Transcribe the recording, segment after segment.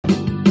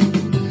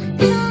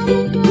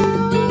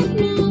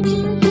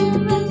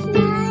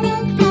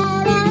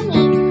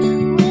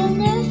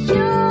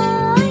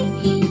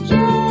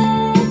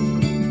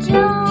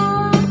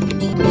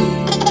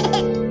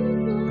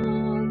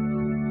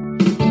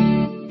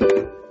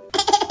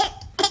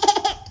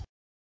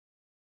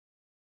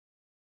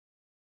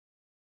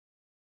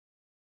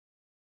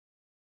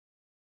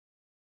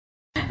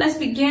let's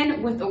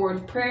begin with a word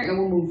of prayer and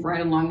we'll move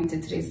right along into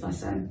today's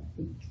lesson.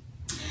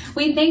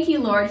 We thank you,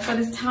 Lord, for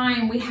this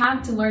time we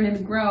have to learn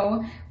and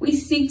grow. We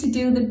seek to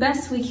do the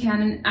best we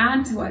can and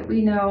add to what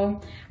we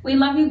know. We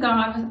love you,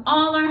 God, with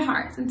all our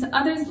hearts, and to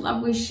others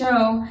love we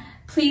show.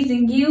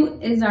 Pleasing you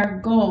is our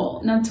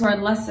goal, not to our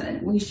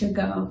lesson we should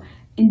go.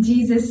 In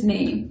Jesus'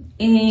 name,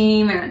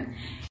 amen.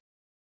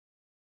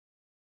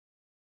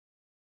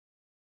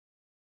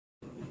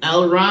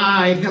 All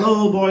right,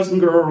 hello boys and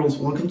girls.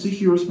 Welcome to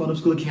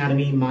Homeschooling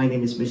Academy. My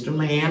name is Mr.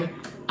 Lan.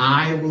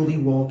 I will be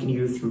walking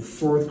you through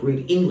 4th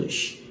grade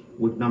English,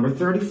 week number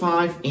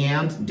 35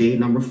 and day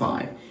number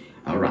 5.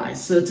 All right,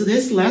 so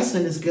today's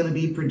lesson is going to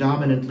be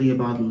predominantly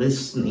about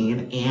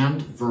listening and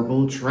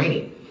verbal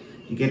training.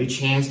 You get a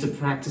chance to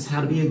practice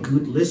how to be a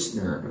good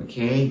listener,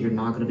 okay? You're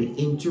not going to be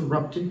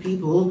interrupting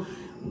people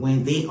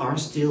when they are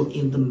still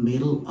in the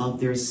middle of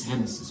their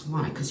sentences.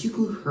 Why? Because you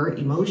could hurt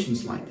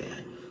emotions like that.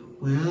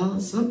 Well,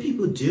 some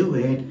people do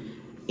it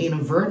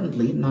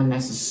inadvertently, not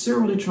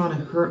necessarily trying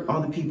to hurt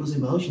other people's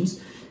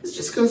emotions. It's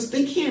just because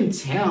they can't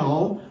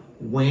tell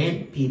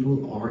when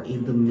people are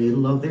in the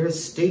middle of their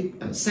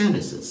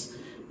sentences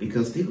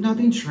because they've not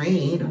been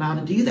trained on how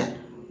to do that.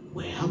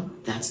 Well,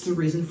 that's the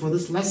reason for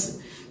this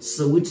lesson.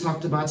 So we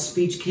talked about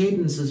speech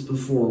cadences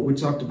before. We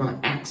talked about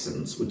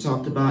accents. We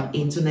talked about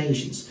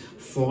intonations.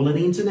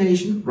 Falling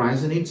intonation,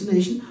 rising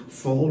intonation,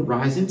 fall,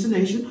 rise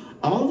intonation.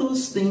 All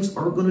those things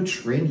are going to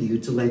train you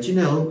to let you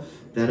know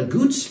that a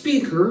good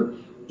speaker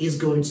is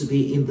going to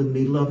be in the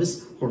middle of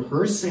his or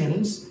her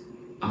sentence.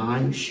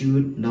 I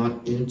should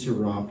not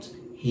interrupt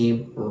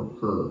him or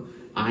her.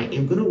 I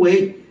am going to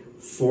wait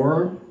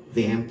for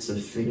them to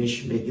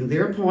finish making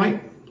their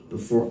point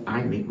before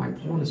I make my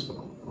point as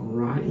well. All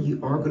right, and you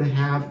are going to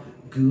have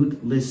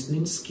good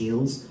listening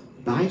skills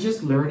by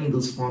just learning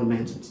those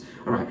fundamentals.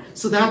 All right,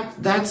 so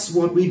that's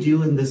what we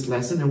do in this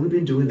lesson, and we've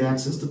been doing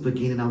that since the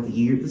beginning of the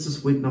year. This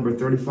is week number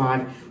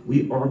 35.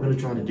 We are going to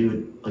try to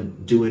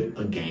do it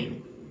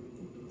again.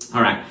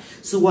 All right,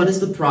 so what is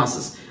the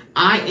process?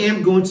 I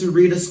am going to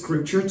read a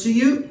scripture to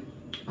you.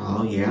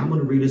 Oh yeah, I'm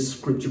going to read a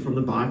scripture from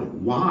the Bible.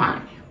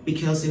 Why?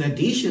 Because in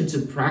addition to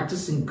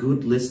practicing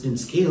good listening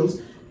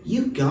skills,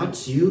 you've got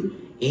to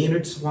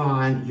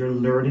intertwine your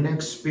learning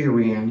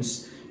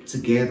experience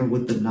together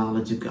with the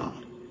knowledge of God.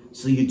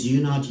 So you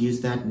do not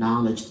use that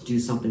knowledge to do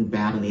something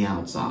bad on the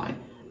outside.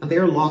 And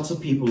there are lots of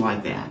people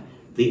like that.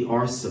 They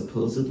are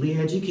supposedly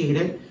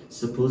educated,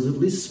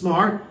 supposedly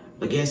smart,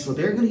 but guess what?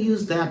 They're going to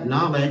use that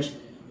knowledge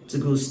to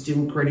go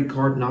steal credit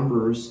card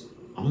numbers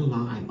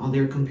online on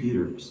their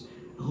computers.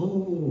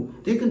 Oh,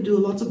 they can do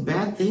lots of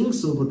bad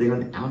things over there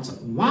on the outside.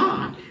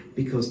 Why?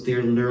 Because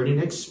their learning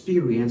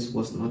experience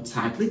was not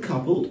tightly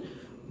coupled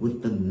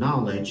with the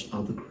knowledge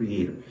of the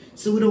Creator.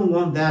 So we don't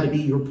want that to be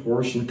your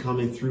portion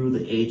coming through the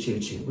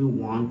HHA. We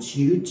want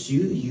you to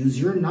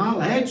use your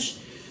knowledge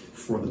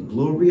for the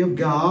glory of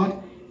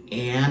God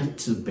and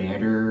to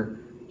better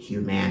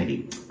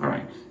humanity. All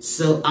right,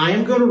 so I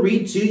am going to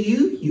read to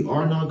you. You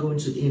are not going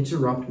to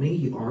interrupt me.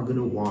 You are going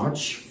to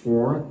watch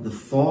for the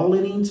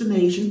falling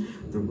intonation,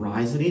 the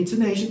rising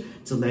intonation,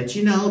 to let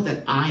you know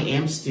that I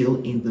am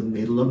still in the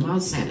middle of my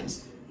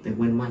sentence. Then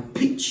when my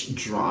pitch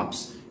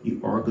drops, you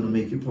are going to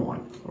make your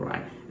point. All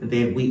right, and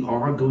then we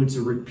are going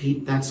to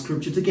repeat that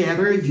scripture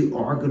together. You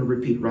are going to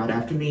repeat right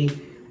after me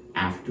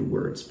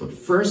afterwards. But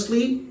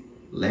firstly,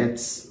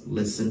 let's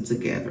listen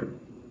together.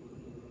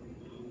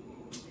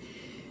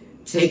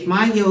 Take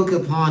my yoke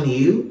upon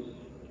you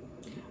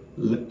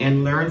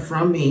and learn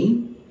from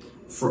me,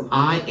 for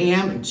I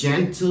am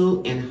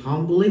gentle and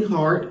humble in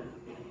heart,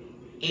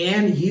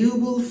 and you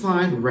will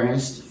find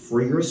rest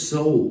for your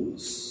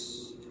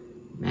souls.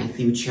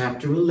 Matthew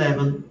chapter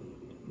 11,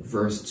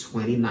 verse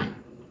 29.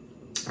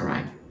 All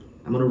right,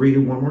 I'm going to read it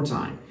one more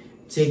time.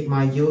 Take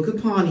my yoke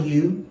upon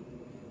you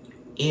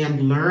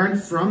and learn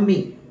from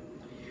me,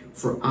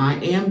 for I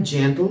am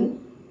gentle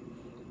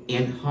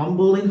and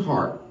humble in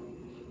heart,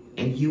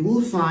 and you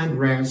will find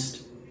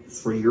rest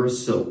for your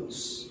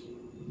souls.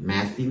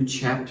 Matthew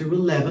chapter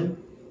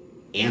 11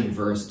 and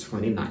verse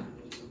 29.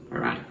 All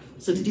right.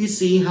 So did you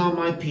see how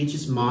my pitch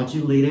is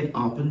modulated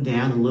up and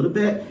down a little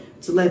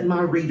bit to let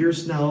my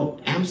readers know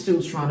I'm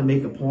still trying to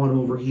make a point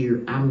over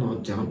here. I'm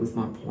not done with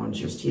my point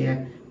just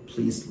yet.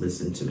 Please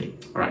listen to me.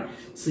 All right.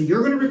 So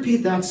you're going to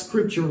repeat that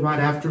scripture right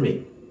after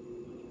me.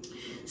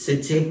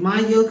 So take my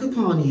yoke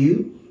upon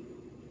you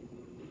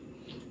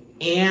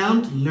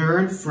and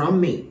learn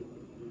from me.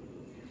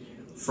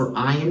 For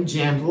I am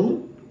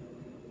gentle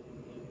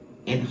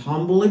and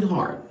humble in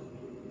heart,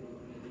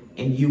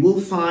 and you will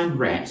find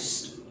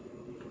rest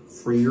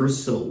for your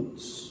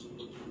souls.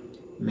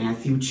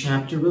 Matthew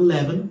chapter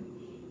 11,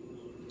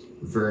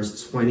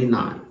 verse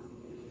 29.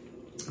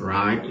 All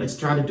right, let's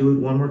try to do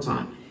it one more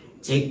time.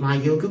 Take my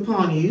yoke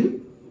upon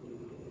you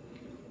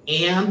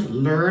and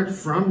learn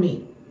from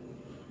me.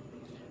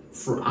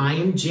 For I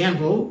am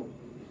gentle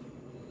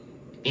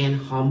and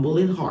humble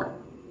in heart,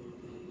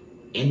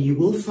 and you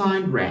will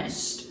find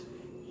rest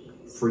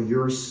for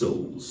your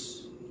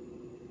souls.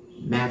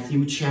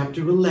 Matthew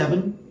chapter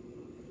 11,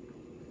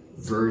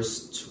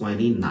 verse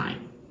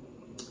 29.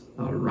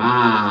 All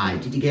right,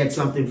 did you get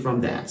something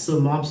from that? So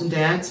moms and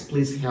dads,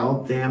 please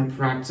help them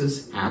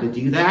practice how to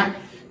do that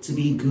to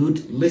be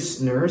good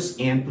listeners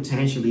and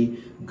potentially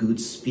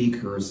good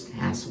speakers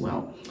as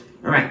well.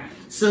 All right,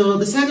 so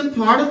the second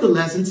part of the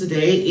lesson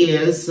today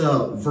is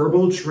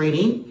verbal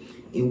training,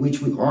 in which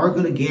we are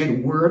going to get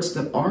words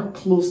that are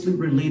closely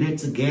related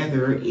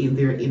together in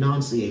their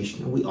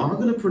enunciation. And we are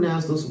going to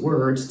pronounce those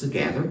words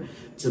together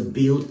to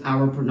build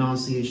our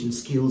pronunciation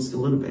skills a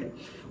little bit.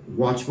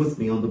 Watch with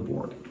me on the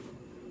board.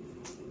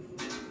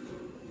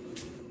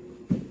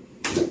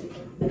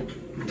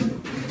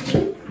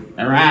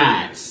 All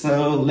right,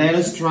 so let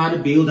us try to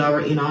build our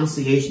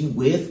enunciation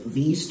with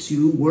these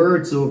two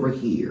words over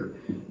here.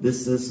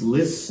 This is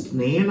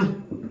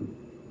listening,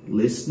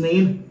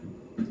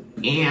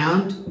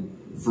 and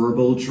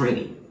verbal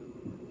training.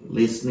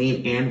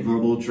 Listening and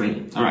verbal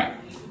training. All right,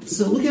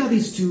 so look at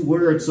these two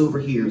words over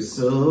here.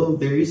 So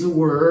there is a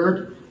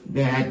word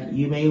that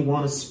you may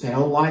want to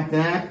spell like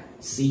that,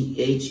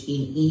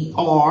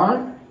 C-H-E-E-R,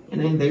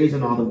 and then there is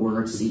another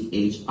word,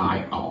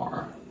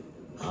 C-H-I-R.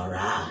 All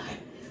right.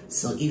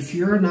 So if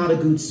you're not a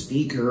good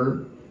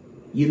speaker,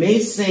 you may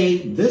say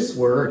this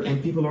word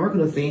and people are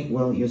going to think,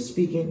 well, you're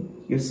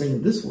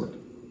saying this word.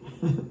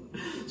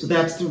 So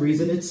that's the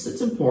reason it's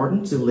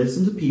important to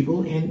listen to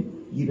people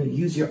and, you know,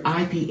 use your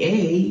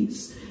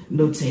IPA's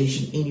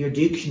notation in your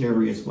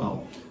dictionary as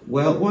well.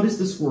 Well, what is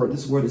this word?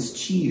 This word is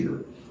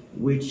cheer,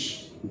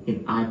 which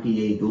in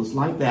IPA goes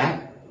like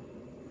that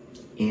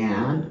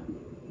and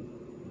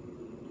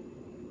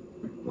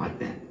like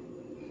that.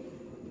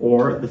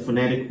 Or the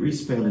phonetic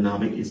respelling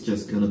of it is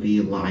just going to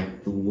be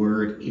like the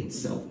word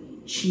itself.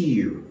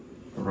 Cheer,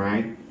 all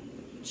right?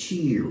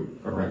 Cheer,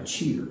 all right,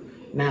 cheer.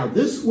 Now,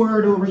 this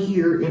word over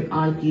here in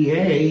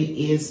IPA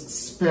is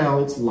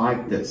spelled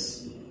like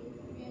this.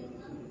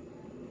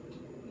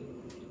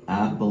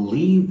 I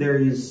believe there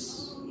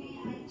is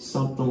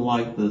something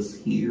like this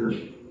here.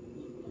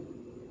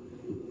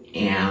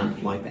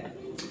 And like that.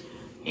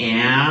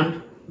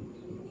 And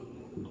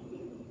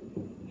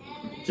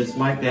just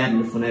like that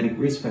in the phonetic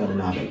respelling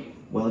of it.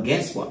 Well,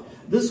 guess what?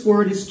 This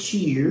word is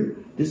cheer.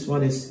 This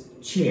one is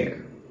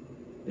chair.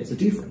 There's a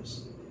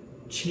difference.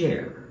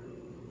 Chair.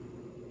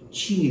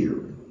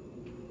 Cheer.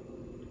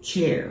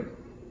 Chair.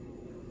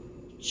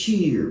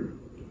 Cheer.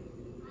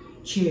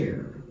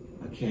 Chair.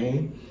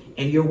 Okay?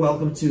 And you're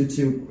welcome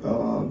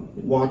to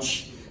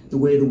watch the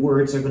way the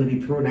words are going to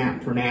be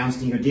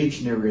pronounced in your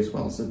dictionary as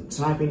well. So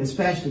type in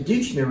especially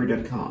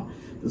dictionary.com.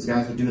 Those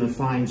guys are doing a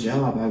fine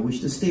job. I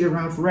wish to stay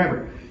around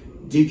forever.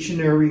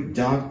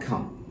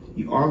 Dictionary.com.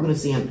 You are going to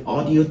see an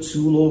audio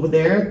tool over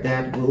there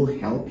that will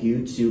help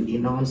you to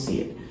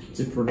enunciate,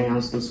 to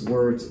pronounce these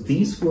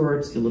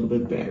words a little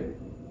bit better.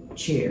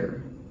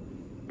 Chair,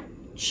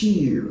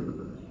 cheer,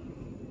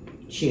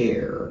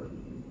 chair,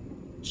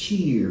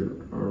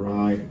 cheer. All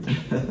right.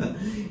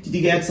 Did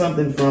you get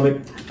something from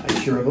it? I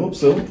sure hope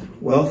so.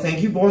 Well,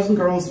 thank you, boys and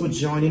girls, for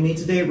joining me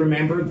today.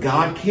 Remember,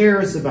 God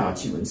cares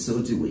about you, and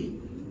so do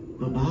we.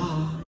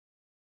 Bye-bye.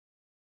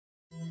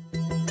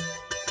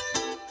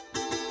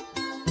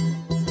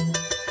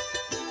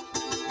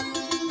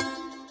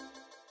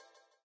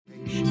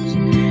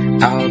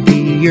 I'll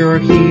be your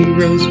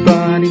hero's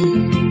buddy,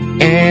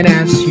 and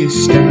as you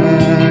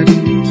study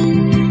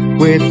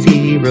with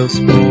heroes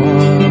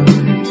born,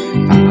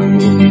 I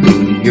will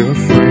be your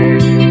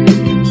friend.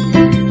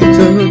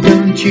 So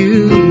don't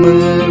you